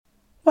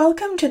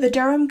Welcome to the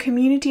Durham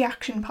Community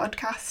Action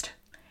Podcast.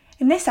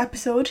 In this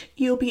episode,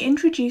 you'll be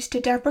introduced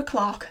to Deborah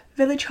Clark,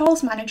 Village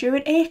Halls Manager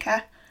at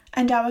Acre,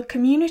 and our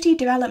Community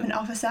Development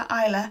Officer,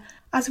 Isla,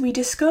 as we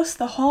discuss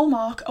the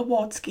Hallmark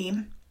Award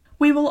Scheme.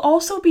 We will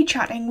also be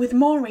chatting with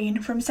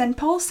Maureen from St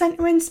Paul's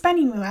Centre in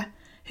Spennymoor,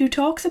 who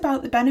talks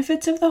about the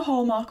benefits of the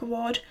Hallmark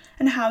Award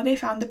and how they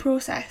found the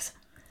process.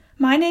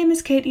 My name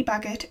is Katie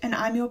Baggett and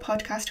I'm your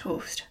podcast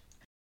host.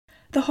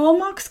 The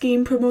Hallmark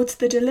Scheme promotes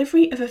the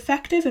delivery of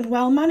effective and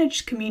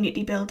well-managed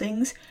community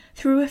buildings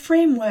through a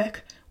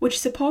framework which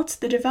supports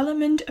the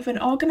development of an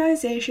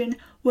organisation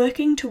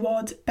working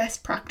towards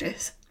best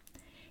practice.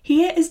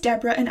 Here is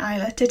Deborah and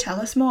Isla to tell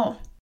us more.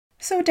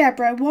 So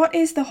Deborah, what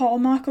is the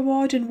Hallmark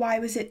Award and why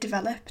was it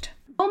developed?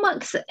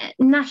 Hallmark's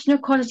National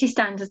Quality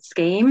Standards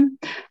Scheme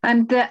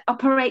that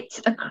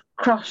operates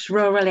across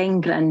rural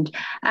England,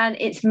 and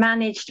it's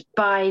managed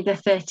by the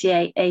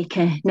 38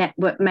 Acre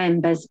network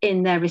members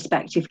in their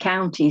respective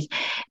counties.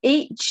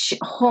 Each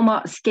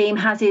Hallmark scheme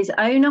has its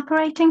own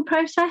operating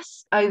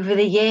process. Over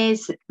the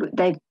years,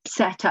 they've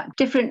set up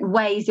different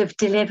ways of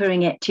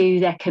delivering it to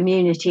their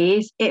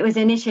communities. It was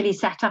initially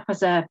set up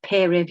as a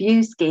peer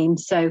review scheme,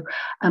 so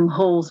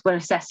halls were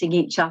assessing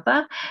each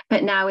other,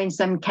 but now in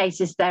some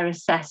cases they're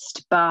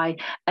assessed by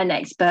an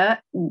expert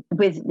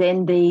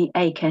within the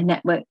Acre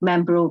network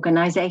member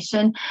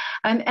organisation.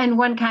 And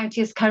one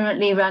county is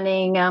currently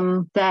running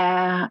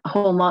their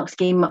Hallmark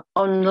scheme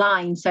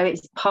online, so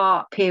it's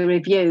part peer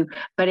review,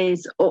 but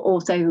is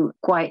also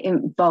quite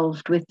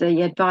involved with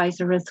the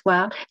advisor as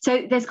well.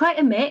 So there's quite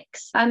a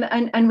mix,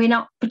 and we're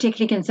not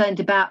particularly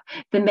concerned about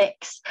the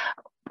mix.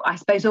 I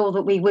suppose all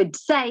that we would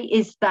say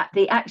is that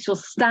the actual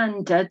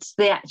standards,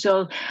 the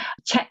actual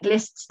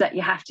checklists that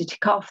you have to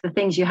tick off, the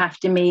things you have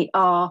to meet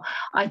are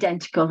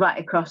identical right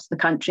across the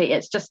country.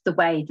 It's just the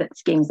way that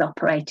schemes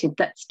operated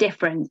that's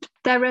different.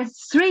 There are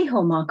 3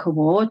 Hallmark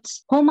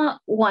Awards. Hallmark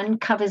 1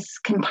 covers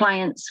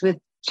compliance with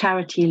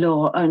charity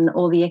law and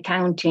all the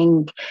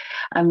accounting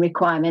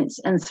requirements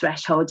and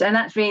thresholds, and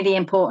that's really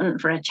important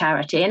for a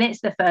charity, and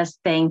it's the first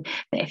thing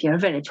that if you're a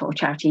village hall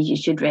charity you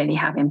should really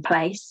have in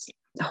place.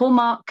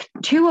 Hallmark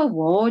 2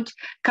 Award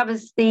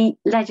covers the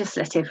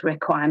legislative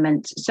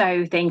requirements,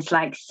 so things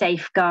like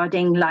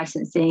safeguarding,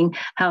 licensing,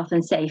 health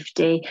and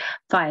safety,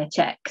 fire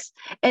checks.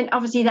 And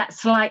obviously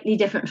that's slightly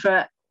different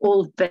for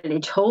all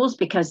village halls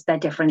because they're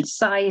different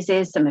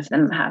sizes. Some of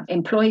them have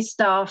employed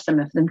staff, some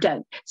of them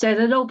don't. So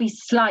they'll all be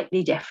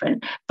slightly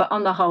different, but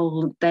on the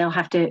whole, they'll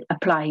have to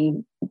apply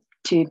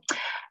to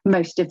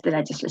most of the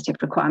legislative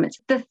requirements.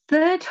 The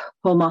 3rd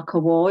Hallmark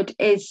Award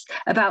is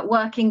about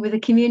working with the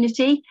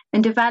community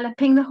and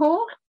developing the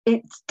hall.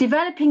 It's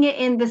developing it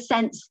in the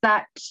sense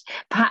that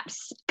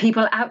perhaps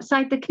people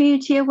outside the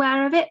community are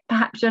aware of it.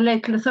 Perhaps your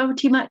local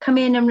authority might come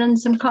in and run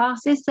some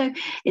classes. So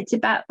it's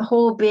about the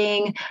hall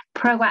being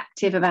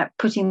proactive about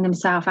putting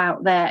themselves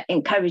out there,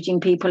 encouraging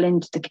people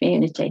into the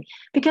community.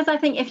 Because I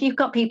think if you've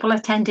got people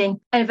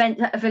attending an event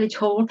at a village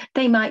hall,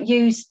 they might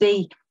use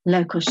the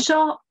local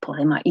shop or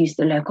they might use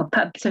the local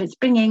pub. So it's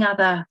bringing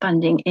other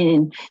funding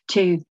in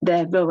to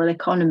the rural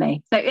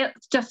economy. So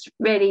it's just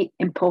really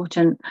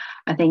important,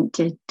 I think,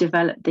 to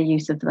develop the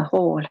use of the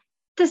hall.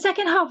 The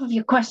second half of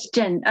your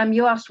question,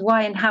 you asked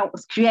why and how it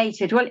was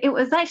created. Well, it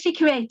was actually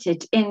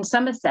created in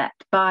Somerset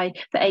by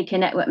the Acre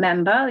Network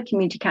member, the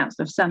Community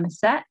Council of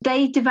Somerset.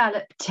 They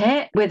developed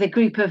it with a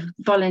group of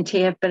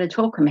volunteer village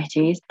hall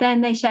committees.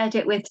 Then they shared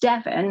it with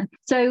Devon.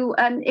 So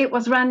it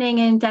was running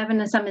in Devon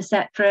and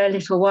Somerset for a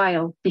little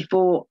while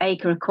before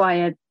Acre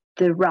acquired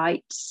the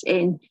rights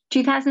in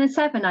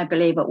 2007, I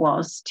believe it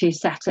was, to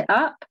set it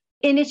up.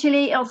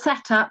 Initially, it was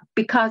set up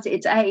because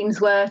its aims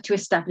were to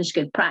establish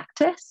good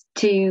practice,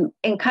 to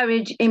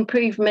encourage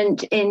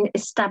improvement in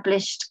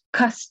established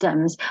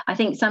customs. I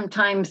think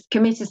sometimes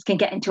committees can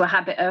get into a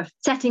habit of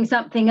setting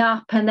something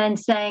up and then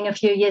saying a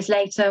few years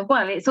later,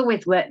 well, it's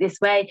always worked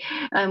this way,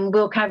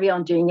 we'll carry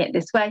on doing it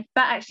this way.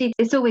 But actually,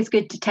 it's always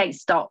good to take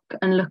stock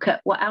and look at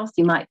what else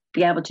you might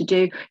be able to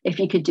do, if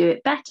you could do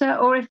it better,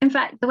 or if in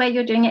fact the way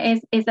you're doing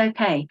it is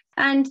okay.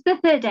 And the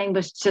 3rd aim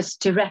was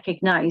just to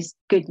recognise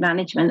good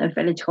management of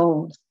village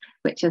halls,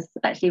 which is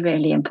actually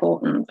really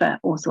important for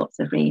all sorts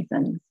of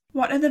reasons.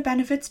 What are the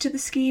benefits to the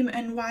scheme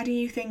and why do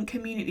you think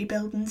community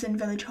buildings and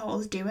village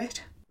halls do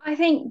it? I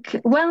think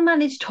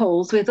well-managed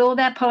halls with all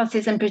their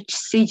policies and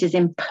procedures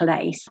in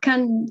place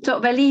can sort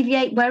of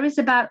alleviate worries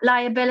about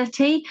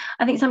liability.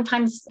 I think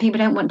sometimes people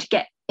don't want to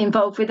get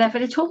involved with their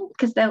village hall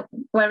because they're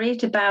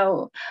worried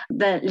about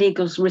the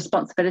legal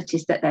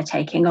responsibilities that they're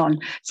taking on.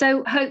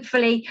 So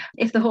hopefully,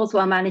 if the hall's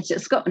well managed,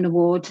 it's got an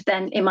award,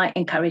 then it might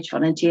encourage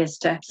volunteers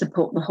to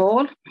support the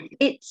hall.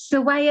 It's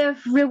a way of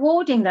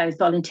rewarding those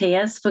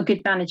volunteers for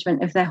good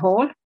management of their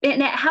hall.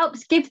 And it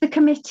helps give the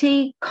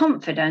committee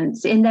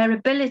confidence in their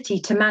ability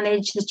to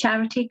manage the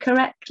charity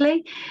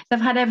correctly.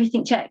 They've had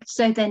everything checked,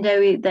 so they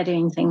know they're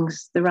doing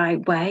things the right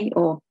way,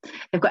 or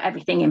they've got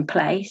everything in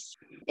place.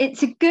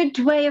 It's a good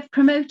way of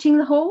promoting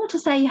the hall to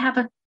say you have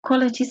a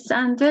quality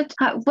standard.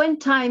 At one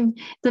time,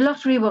 the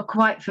lottery were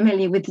quite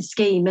familiar with the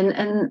scheme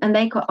and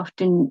they quite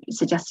often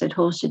suggested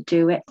halls should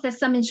do it. There's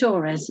some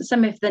insurers,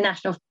 some of the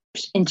national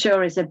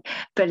insurers of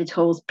village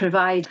halls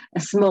provide a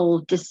small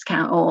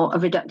discount or a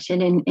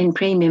reduction in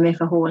premium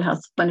if a hall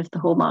has one of the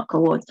Hallmark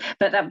awards,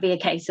 but that would be a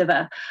case of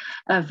a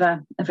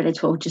village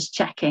hall just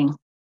checking.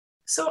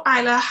 So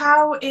Isla,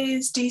 how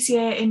is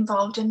DCA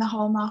involved in the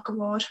Hallmark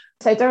Award?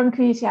 So Durham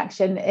Community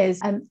Action is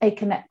an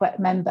ACRE Network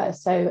member,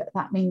 so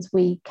that means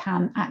we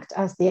can act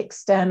as the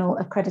external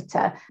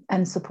accreditor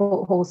and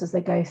support halls as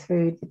they go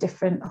through the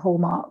different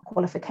Hallmark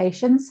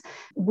qualifications.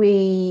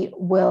 We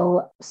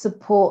will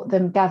support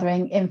them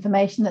gathering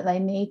information that they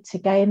need to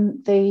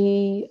gain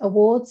the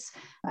awards,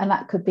 and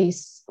that could be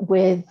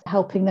with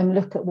helping them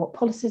look at what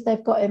policies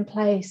they've got in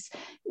place.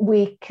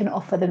 We can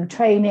offer them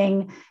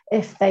training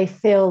if they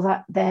feel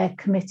that their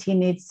committee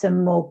needs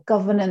some more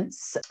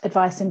governance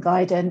advice and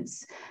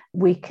guidance.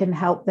 We can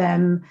help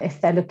them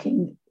if they're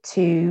looking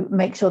to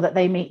make sure that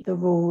they meet the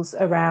rules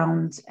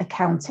around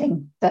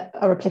accounting that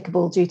are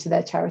applicable due to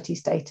their charity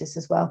status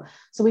as well.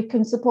 So we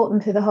can support them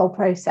through the whole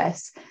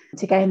process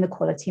to gain the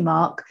quality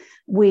mark.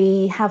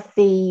 We have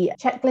the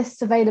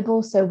checklists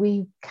available, so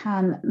we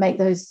can make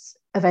those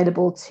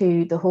available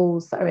to the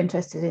halls that are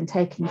interested in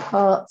taking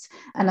part.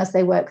 And as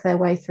they work their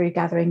way through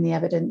gathering the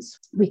evidence,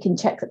 we can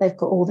check that they've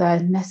got all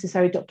the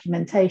necessary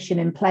documentation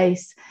in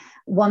place.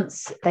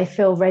 Once they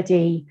feel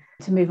ready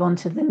to move on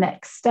to the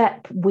next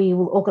step, we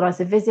will organise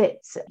a visit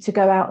to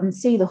go out and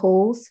see the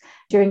halls.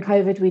 During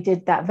COVID, we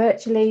did that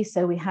virtually,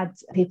 so we had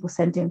people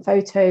send in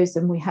photos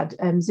and we had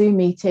Zoom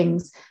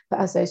meetings. But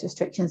as those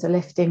restrictions are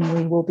lifting,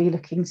 we will be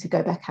looking to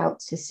go back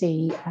out to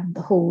see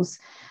the halls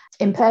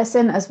in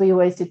person, as we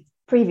always did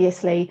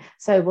previously.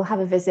 So we'll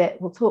have a visit,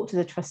 we'll talk to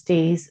the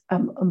trustees,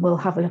 and we'll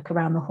have a look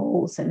around the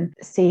halls and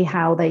see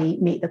how they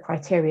meet the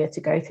criteria to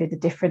go through the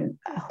different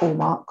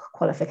Hallmark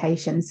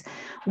qualifications.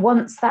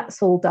 Once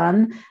that's all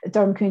done,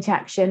 Durham Community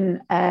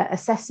Action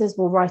assessors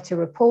will write a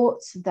report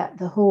that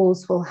the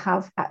halls will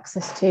have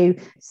access to,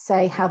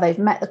 say how they've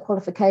met the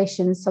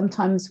qualifications.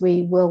 Sometimes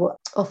we will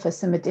offer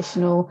some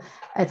additional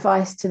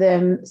advice to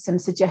them, some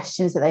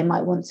suggestions that they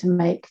might want to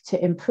make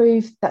to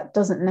improve. That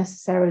doesn't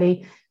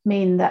necessarily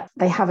mean that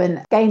they haven't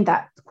gained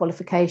that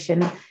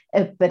qualification,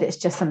 but it's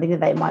just something that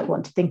they might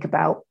want to think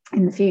about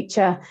in the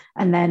future.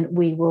 And then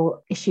we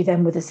will issue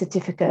them with a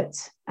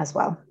certificate as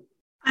well.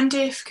 And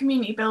if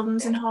community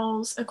buildings and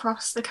halls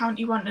across the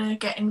county want to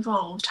get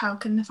involved, how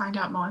can they find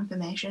out more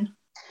information?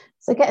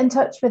 So get in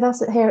touch with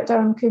us here at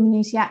Durham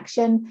Community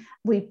Action.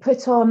 We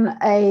put on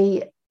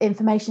a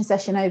information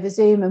session over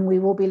Zoom, and we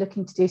will be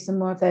looking to do some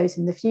more of those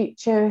in the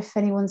future if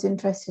anyone's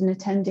interested in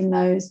attending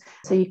those.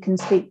 So you can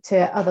speak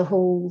to other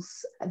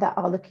halls that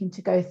are looking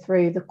to go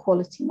through the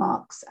quality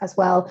marks as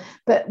well.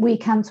 But we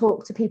can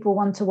talk to people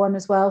one-to-one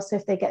as well. So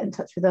if they get in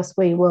touch with us,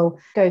 we will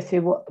go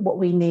through what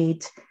we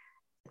need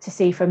to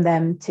see from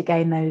them to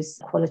gain those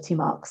quality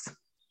marks.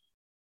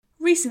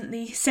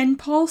 Recently, St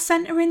Paul's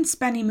Centre in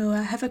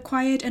Spennymoor have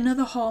acquired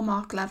another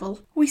Hallmark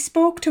level. We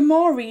spoke to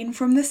Maureen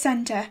from the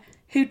centre,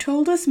 who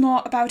told us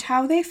more about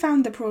how they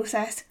found the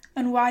process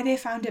and why they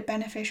found it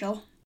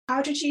beneficial.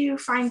 How did you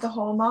find the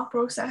Hallmark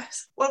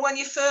process? Well, when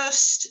you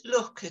first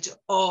look at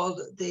all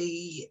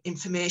the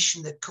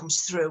information that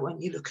comes through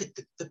and you look at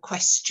the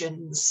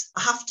questions,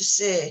 I have to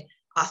say,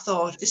 I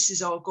thought this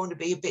is all going to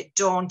be a bit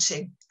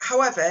daunting.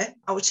 However,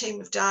 our team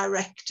of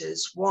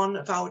directors, one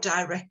of our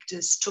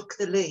directors took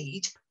the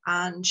lead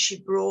and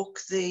she broke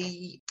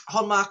the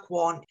Hallmark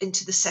 1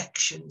 into the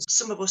sections.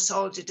 Some of us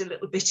all did a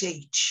little bit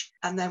each,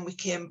 and then we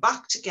came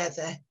back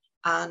together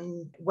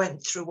and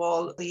went through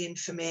all the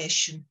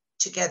information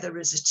together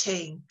as a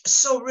team.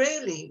 So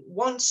really,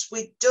 once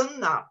we'd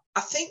done that,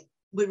 I think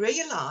we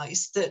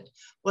realised that,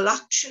 well,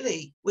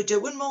 actually, we're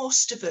doing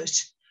most of it,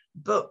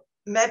 but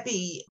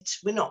maybe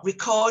we're not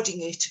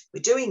recording it. We're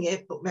doing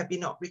it, but maybe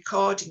not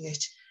recording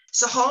it.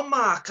 So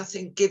Hallmark, I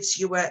think, gives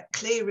you a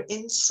clearer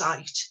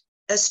insight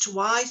as to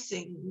why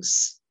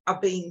things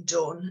are being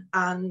done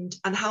and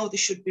how they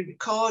should be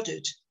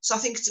recorded. So I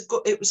think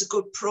it was a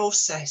good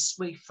process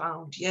we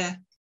found, yeah.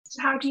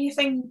 How do you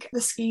think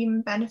the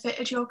scheme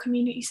benefited your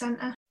community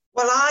centre?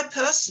 Well, I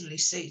personally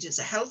see it as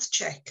a health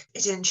check.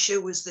 It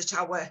ensures that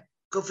our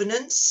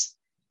governance,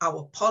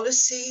 our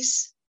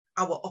policies,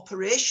 our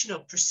operational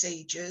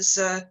procedures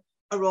are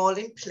all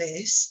in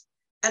place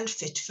and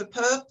fit for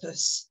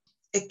purpose.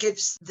 It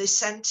gives the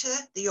centre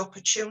the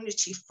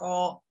opportunity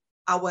for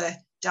our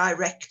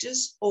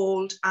directors,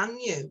 old and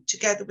new,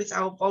 together with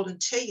our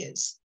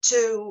volunteers,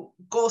 to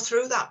go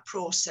through that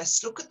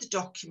process, look at the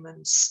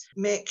documents,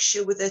 make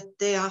sure that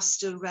they are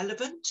still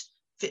relevant,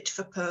 fit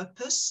for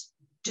purpose.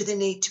 Do they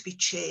need to be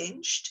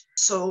changed?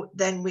 So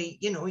then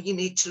you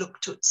need to look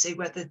to see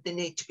whether they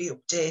need to be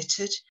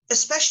updated,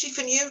 especially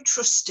for new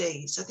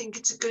trustees. I think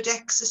it's a good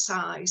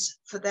exercise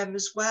for them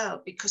as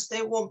well, because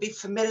they won't be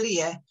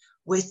familiar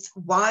with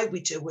why we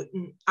do it.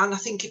 And I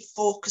think it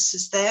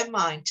focuses their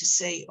mind to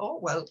say, oh,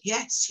 well,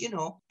 yes,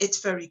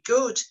 it's very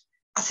good.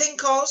 I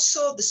think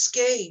also the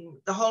scheme,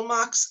 the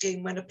Hallmark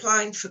scheme, when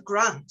applying for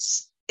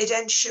grants, It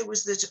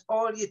ensures that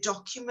all your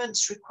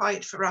documents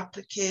required for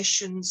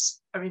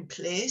applications are in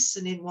place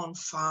and in one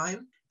file.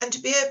 And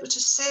to be able to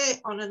say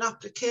on an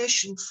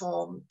application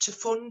form to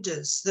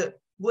funders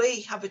that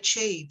we have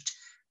achieved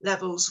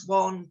levels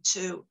 1,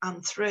 2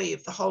 and 3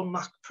 of the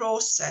hallmark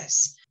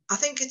process, I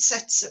think it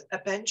sets a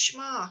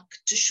benchmark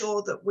to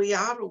show that we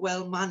are a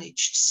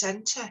well-managed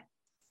centre.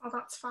 Oh,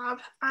 that's fab.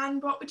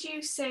 And what would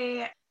you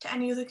say to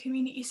any other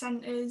community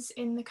centres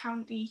in the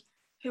county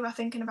who are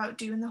thinking about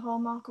doing the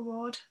Hallmark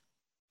Award?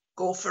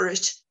 Go for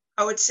it.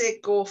 I would say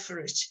go for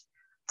it.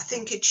 I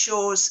think it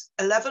shows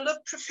a level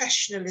of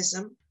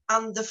professionalism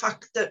and the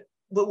fact that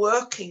we're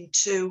working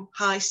to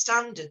high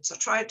standards. I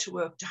try to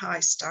work to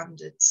high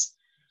standards.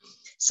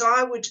 So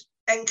I would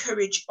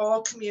encourage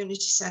all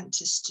community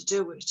centres to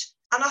do it.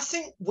 And I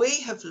think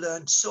we have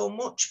learned so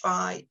much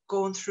by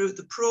going through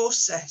the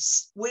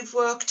process. We've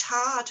worked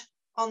hard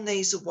on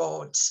these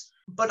awards,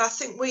 but I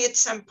think we at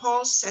St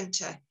Paul's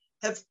Centre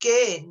have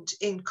gained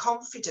in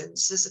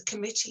confidence as a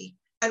committee,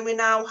 and we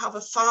now have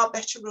a far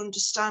better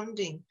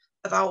understanding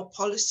of our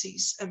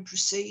policies and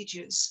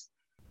procedures.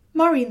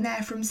 Maureen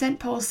there from St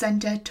Paul's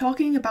Centre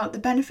talking about the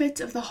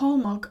benefits of the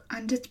Hallmark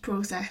and its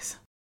process.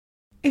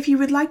 If you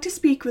would like to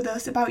speak with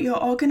us about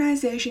your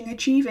organisation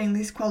achieving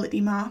this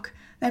quality mark,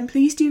 then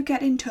please do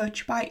get in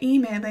touch by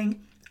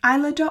emailing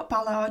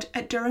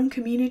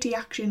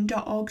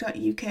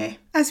isla.ballard@durhamcommunityaction.org.uk.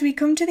 As we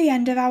come to the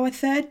end of our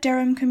third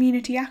Durham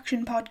Community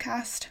Action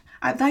podcast,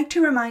 I'd like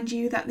to remind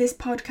you that this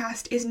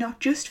podcast is not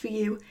just for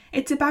you,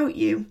 it's about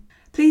you.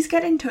 Please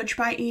get in touch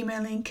by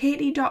emailing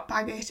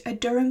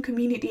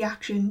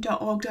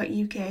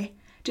katie.baggett@durhamcommunityaction.org.uk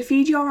to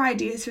feed your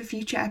ideas for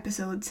future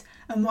episodes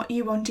and what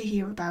you want to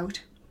hear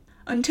about.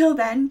 Until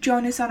then,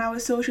 join us on our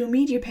social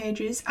media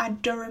pages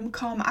at Durham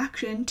Com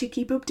Action to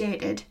keep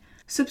updated.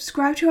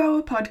 Subscribe to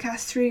our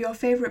podcast through your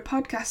favourite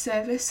podcast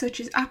service such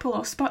as Apple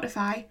or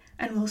Spotify,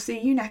 and we'll see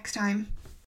you next time.